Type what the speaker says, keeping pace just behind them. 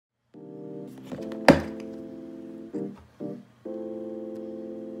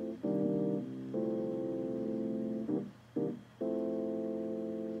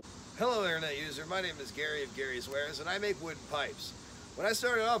My name is Gary of Gary's Wares, and I make wooden pipes. When I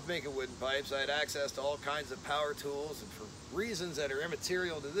started off making wooden pipes, I had access to all kinds of power tools, and for reasons that are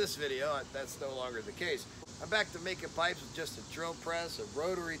immaterial to this video, that's no longer the case. I'm back to making pipes with just a drill press, a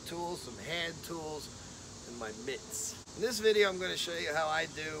rotary tool, some hand tools, and my mitts. In this video, I'm going to show you how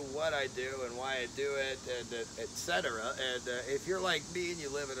I do what I do and why I do it, and etc. And if you're like me and you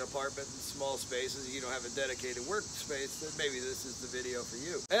live in an apartment in small spaces, and you don't have a dedicated workspace, then maybe this is the video for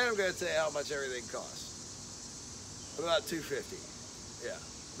you. And I'm going to tell you how much everything costs. About $250. Yeah,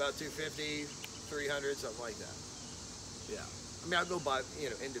 about $250, $300, something like that. Yeah. I mean, I'll go buy,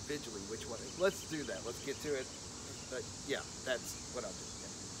 individually which one. Let's do that. Let's get to it. But yeah, that's what I'll do.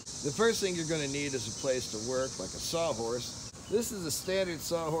 The first thing you're going to need is a place to work, like a sawhorse. This is a standard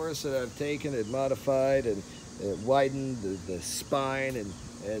sawhorse that I've taken and modified and widened the spine,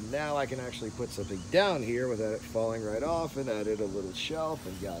 and now I can actually put something down here without it falling right off, and added a little shelf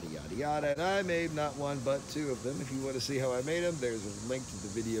and yada yada yada. And I made not one but two of them. If you want to see how I made them, there's a link to the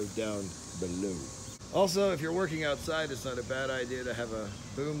video down below. Also, if you're working outside, it's not a bad idea to have a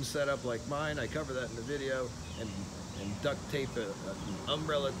boom set up like mine. I cover that in the video, and duct tape an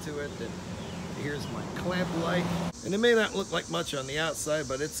umbrella to it. And here's my clamp light. And it may not look like much on the outside,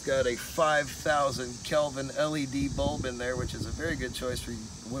 but it's got a 5,000 Kelvin LED bulb in there, which is a very good choice for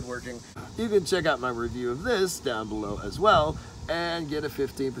woodworking. You can check out my review of this down below as well and get a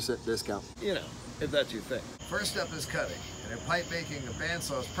 15% discount, if that's your thing. First step is cutting. And in pipe making, a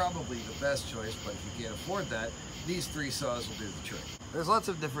bandsaw is probably the best choice, but if you can't afford that, these three saws will do the trick. There's lots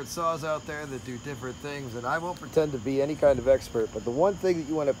of different saws out there that do different things, and I won't pretend to be any kind of expert, but the one thing that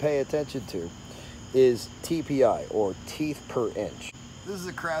you want to pay attention to is TPI, or teeth per inch. This is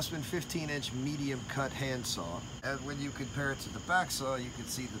a Craftsman 15-inch medium cut hand saw, and when you compare it to the back saw, you can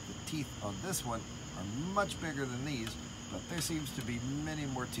see that the teeth on this one are much bigger than these, but there seems to be many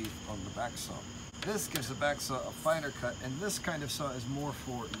more teeth on the back saw. This gives the back saw a finer cut, and this kind of saw is more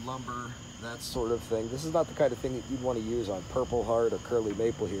for lumber, that sort of thing. This is not the kind of thing that you'd want to use on purple heart or curly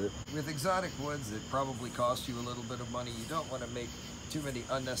maple here. With exotic woods, it probably costs you a little bit of money. You don't want to make too many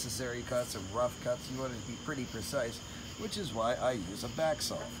unnecessary cuts or rough cuts. You want it to be pretty precise, which is why I use a back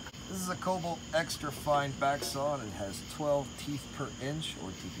saw. This is a Cobalt extra fine back saw, and it has 12 teeth per inch, or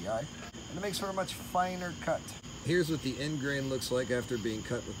TPI, and it makes for a much finer cut. Here's what the end grain looks like after being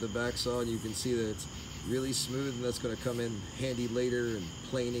cut with the back saw, and you can see that it's really smooth, and that's going to come in handy later and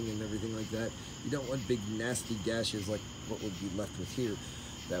planing and everything like that. You don't want big nasty gashes like what would be left with here.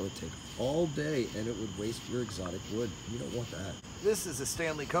 That would take all day, and it would waste your exotic wood. You don't want that. This is a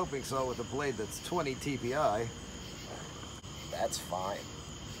Stanley coping saw with a blade that's 20 TPI. That's fine.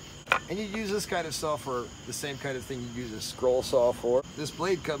 And you use this kind of saw for the same kind of thing you use a scroll saw for. This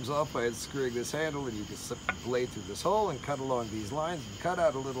blade comes off by unscrewing this handle, and you can slip the blade through this hole and cut along these lines and cut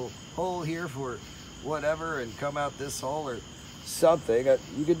out a little hole here for whatever and come out this hole or something.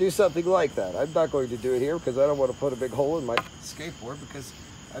 You could do something like that. I'm not going to do it here because I don't want to put a big hole in my skateboard, because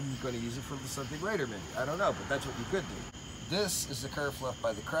I'm going to use it for something later maybe. I don't know, but that's what you could do. This is the curve left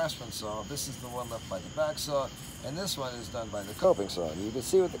by the Craftsman saw, this is the one left by the back saw, and this one is done by the coping saw. And you can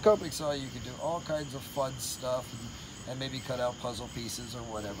see with the coping saw you can do all kinds of fun stuff and maybe cut out puzzle pieces or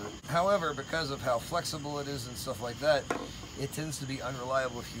whatever. However, because of how flexible it is and stuff like that, it tends to be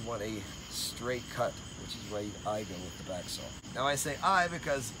unreliable if you want a straight cut, which is why I go with the back saw. Now I say I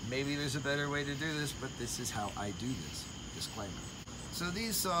because maybe there's a better way to do this, but this is how I do this. Disclaimer. So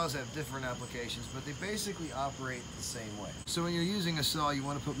these saws have different applications, but they basically operate the same way. So when you're using a saw, you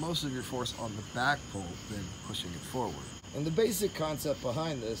want to put most of your force on the back pole than pushing it forward. And the basic concept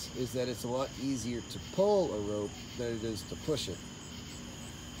behind this is that it's a lot easier to pull a rope than it is to push it.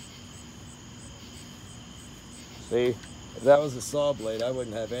 See, if that was a saw blade, I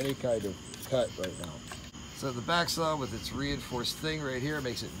wouldn't have any kind of cut right now. So the back saw with its reinforced thing right here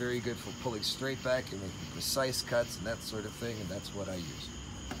makes it very good for pulling straight back and making precise cuts and that sort of thing, and that's what I use.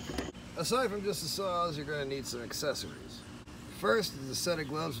 Aside from just the saws, you're going to need some accessories. First is a set of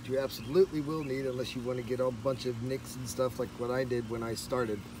gloves, which you absolutely will need unless you want to get a bunch of nicks and stuff like what I did when I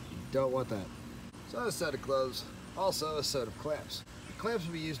started. You don't want that. So a set of gloves, also a set of clamps. The clamps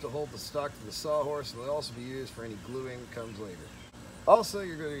will be used to hold the stock to the sawhorse, and they'll also be used for any gluing that comes later. Also,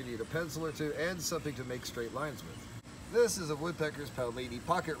 you're going to need a pencil or two and something to make straight lines with. This is a Woodpecker's Palmini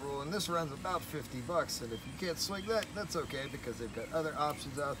pocket rule, and this runs about 50 bucks. And if you can't swing that, that's okay, because they've got other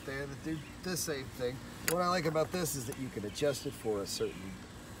options out there that do the same thing. What I like about this is that you can adjust it for a certain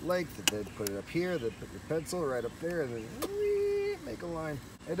length, and then put it up here, then put your pencil right up there, and then make a line.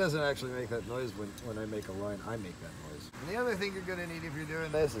 It doesn't actually make that noise when I make a line, I make that noise. And the other thing you're going to need if you're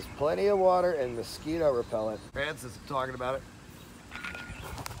doing this is plenty of water and mosquito repellent. Francis, I'm talking about it.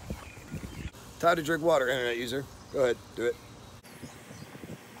 Time to drink water, internet user. Go ahead, do it.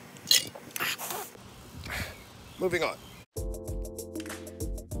 Moving on.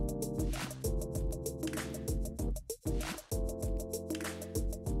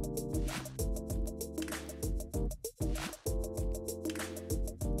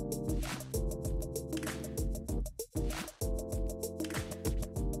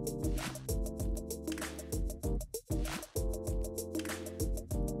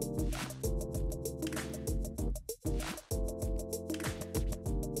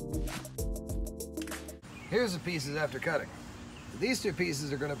 Here's the pieces after cutting. These two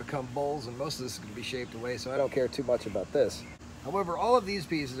pieces are going to become bowls, and most of this is going to be shaped away, so I don't care too much about this. However, all of these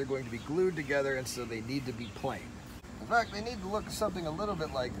pieces are going to be glued together, and so they need to be plain. In fact, they need to look something a little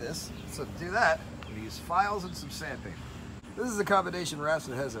bit like this. So to do that, we use files and some sandpaper. This is a combination rasp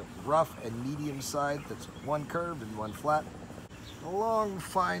that has a rough and medium side that's one curved and one flat, a long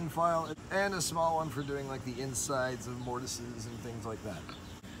fine file, and a small one for doing like the insides of mortises and things like that.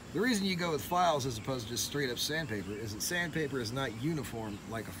 The reason you go with files as opposed to just straight up sandpaper is that sandpaper is not uniform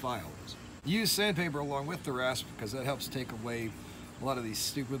like a file is. Use sandpaper along with the rasp because that helps take away a lot of these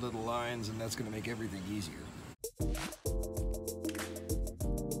stupid little lines, and that's going to make everything easier.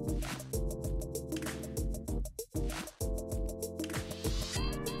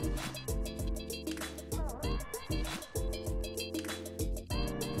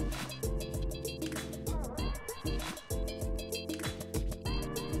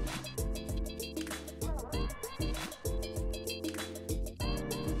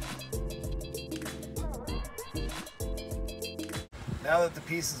 Now that the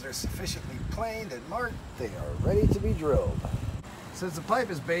pieces are sufficiently planed and marked, they are ready to be drilled. Since the pipe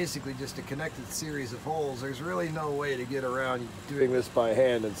is basically just a connected series of holes, there's really no way to get around doing this by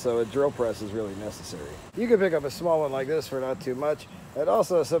hand, and so a drill press is really necessary. You can pick up a small one like this for not too much, and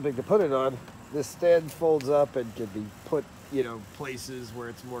also something to put it on. This stand folds up and can be put, places where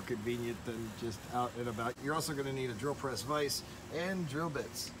it's more convenient than just out and about. You're also going to need a drill press vise and drill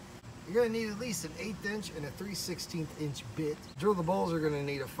bits. You're going to need at least an 1/8 inch and a 3/16 inch bit. Drill the bowls are going to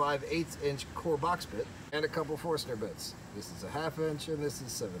need a 5/8 inch core box bit and a couple Forstner bits. This is a 1/2 inch and this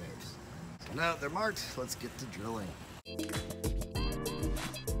is 7/8. So now that they're marked, let's get to drilling.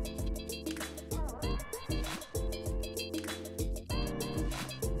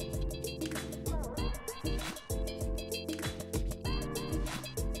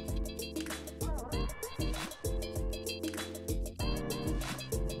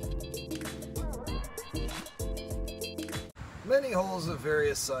 Many holes of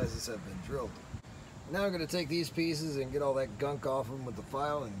various sizes have been drilled. Now I'm going to take these pieces and get all that gunk off them with the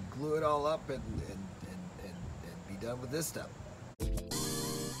file and glue it all up and be done with this step.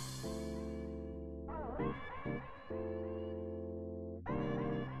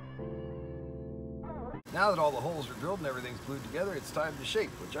 Now that all the holes are drilled and everything's glued together, it's time to shape,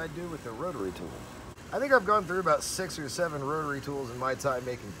 which I do with a rotary tool. I think I've gone through about 6 or 7 rotary tools in my time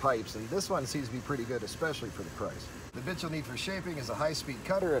making pipes, and this one seems to be pretty good, especially for the price. The bits you'll need for shaping is a high-speed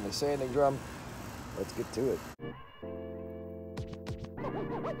cutter and a sanding drum. Let's get to it.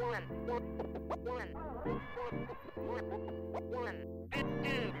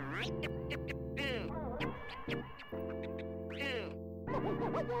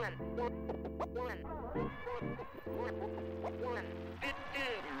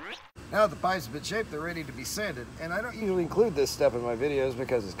 Now that the pipes have been shaped, they're ready to be sanded, and I don't usually include this step in my videos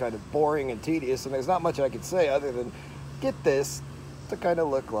because it's kind of boring and tedious, and there's not much I can say other than get this to kind of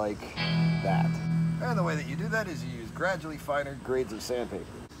look like that. And the way that you do that is you use gradually finer grades of sandpaper.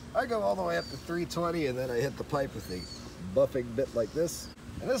 I go all the way up to 320, and then I hit the pipe with a buffing bit like this.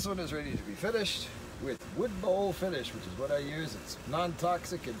 And this one is ready to be finished with wood bowl finish, which is what I use. It's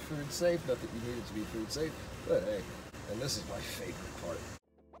non-toxic and food safe. Not that you need it to be food safe, but hey, and this is my favorite part.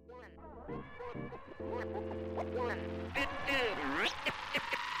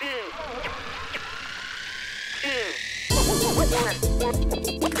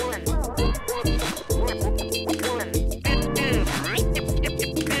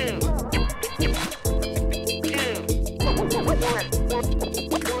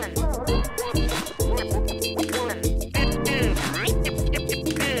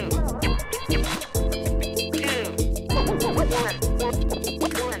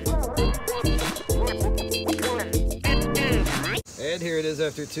 And here it is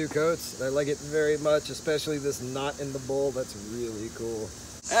after 2 coats. I like it very much, especially this knot in the bowl. That's really cool.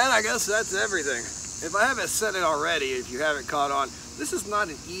 And I guess that's everything. If I haven't said it already, if you haven't caught on, this is not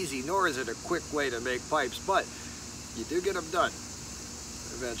an easy, nor is it a quick way to make pipes, but you do get them done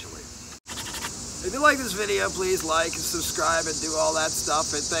eventually. If you like this video, please like and subscribe and do all that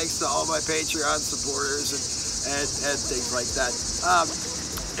stuff. And thanks to all my Patreon supporters and things like that.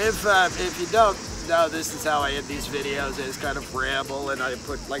 If you don't know, this is how I end these videos. I just kind of ramble, and I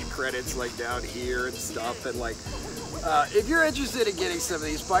put like credits like down here and stuff. And like, if you're interested in getting some of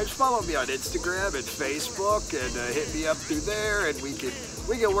these pipes, follow me on Instagram and Facebook, and hit me up through there, and we can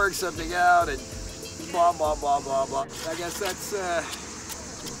work something out. And blah blah blah blah blah. I guess that's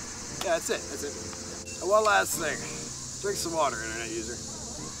yeah, that's it. And one last thing, drink some water, internet user.